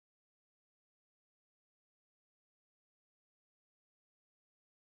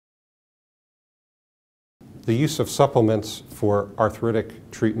The use of supplements for arthritic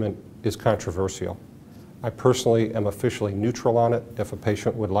treatment is controversial. I personally am officially neutral on it. If a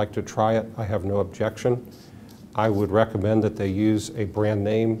patient would like to try it, I have no objection. I would recommend that they use a brand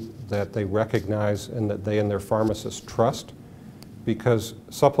name that they recognize and that they and their pharmacist trust, because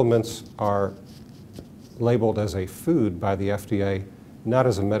supplements are labeled as a food by the FDA, not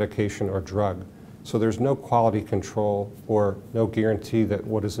as a medication or drug. So there's no quality control or no guarantee that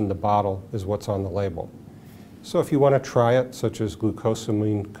what is in the bottle is what's on the label. So if you want to try it, such as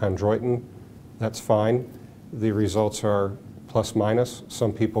glucosamine chondroitin, that's fine. The results are plus minus.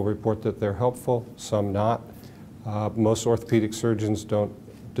 Some people report that they're helpful, some not. Most orthopedic surgeons don't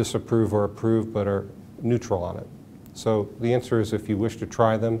disapprove or approve, but are neutral on it. So the answer is, if you wish to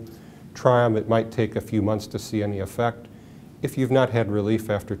try them, try them. It might take a few months to see any effect. If you've not had relief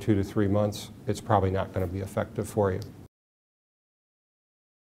after 2 to 3 months, it's probably not going to be effective for you.